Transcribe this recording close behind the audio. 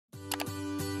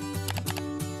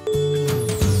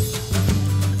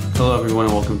Hello everyone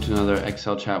and welcome to another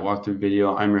Excel chat walkthrough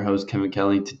video. I'm your host Kevin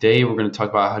Kelly. Today we're going to talk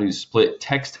about how to split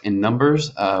text and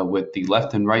numbers with the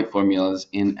left and right formulas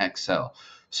in Excel.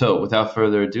 So without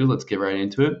further ado, let's get right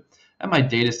into it. I have my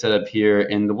data set up here,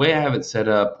 and the way I have it set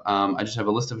up, I just have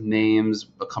a list of names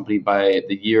accompanied by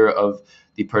the year of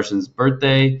the person's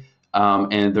birthday,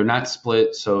 and they're not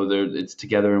split, so it's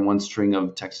together in one string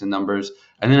of text and numbers.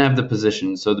 And then I have the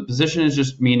position. So the position is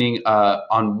just meaning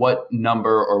on what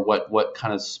number or what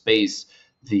kind of space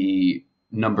the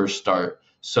numbers start.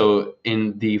 So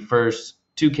in the first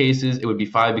two cases, it would be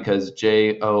 5 because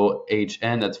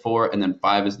JOHN, that's 4, and then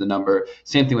 5 is the number.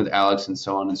 Same thing with Alex and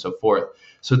so on and so forth.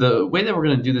 So the way that we're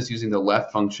going to do this using the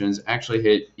left function is actually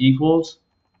hit equals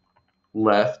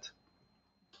left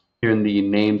here in the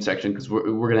name section, because we're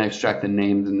going to extract the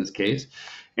names in this case.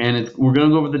 And we're going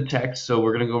to go over the text, so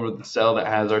we're going to go over the cell that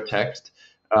has our text,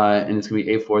 and it's going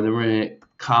to be A4. Then we're going to hit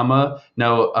comma.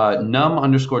 Now, num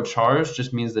underscore chars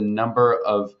just means the number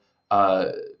of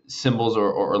symbols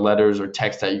or letters or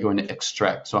text that you're going to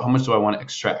extract. So how much do I want to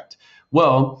extract?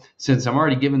 Well, since I'm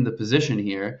already given the position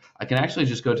here, I can actually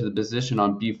just go to the position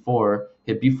on B4,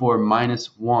 hit B4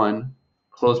 -1,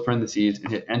 close parentheses,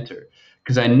 and hit enter.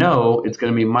 Because I know it's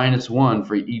going to be -1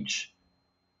 for each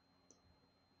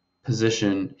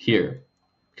position here,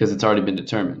 because it's already been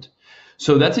determined.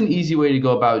 So that's an easy way to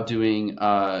go about doing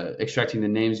extracting the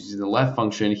names using the left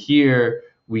function. Here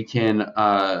we can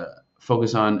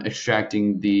focus on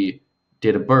extracting the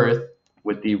date of birth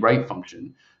with the right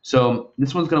function. So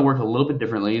this one's going to work a little bit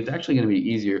differently. It's actually going to be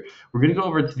easier. We're going to go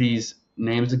over to these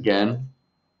names again,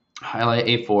 highlight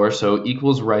A4, so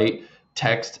equals right,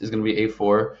 text is going to be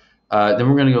A4. Then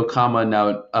we're going to go comma.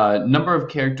 Now, number of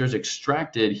characters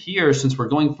extracted here, since we're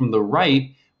going from the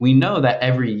right, we know that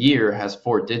every year has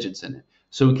 4 digits in it.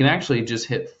 So we can actually just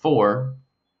hit 4,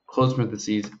 close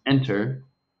parentheses, enter,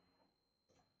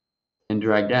 and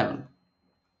drag down.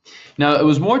 Now, it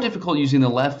was more difficult using the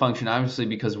left function, obviously,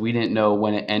 because we didn't know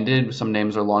when it ended. Some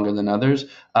names are longer than others.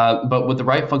 But with the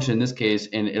right function in this case,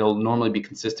 and it'll normally be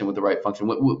consistent with the right function,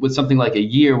 with something like a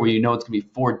year where you know it's going to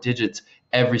be 4 digits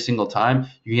every single time,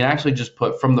 you can actually just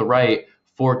put from the right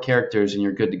 4 characters and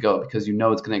you're good to go, because you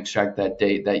know it's going to extract that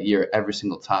date, that year, every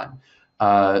single time.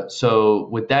 So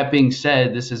with that being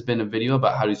said, this has been a video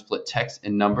about how to split text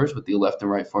and numbers with the left and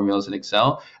right formulas in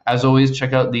Excel. As always,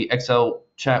 check out the Excel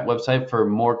chat website for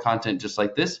more content just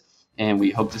like this, and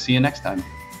we hope to see you next time.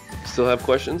 Still have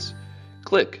questions?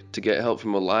 Click to get help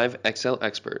from a live Excel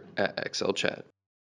expert at Excel Chat.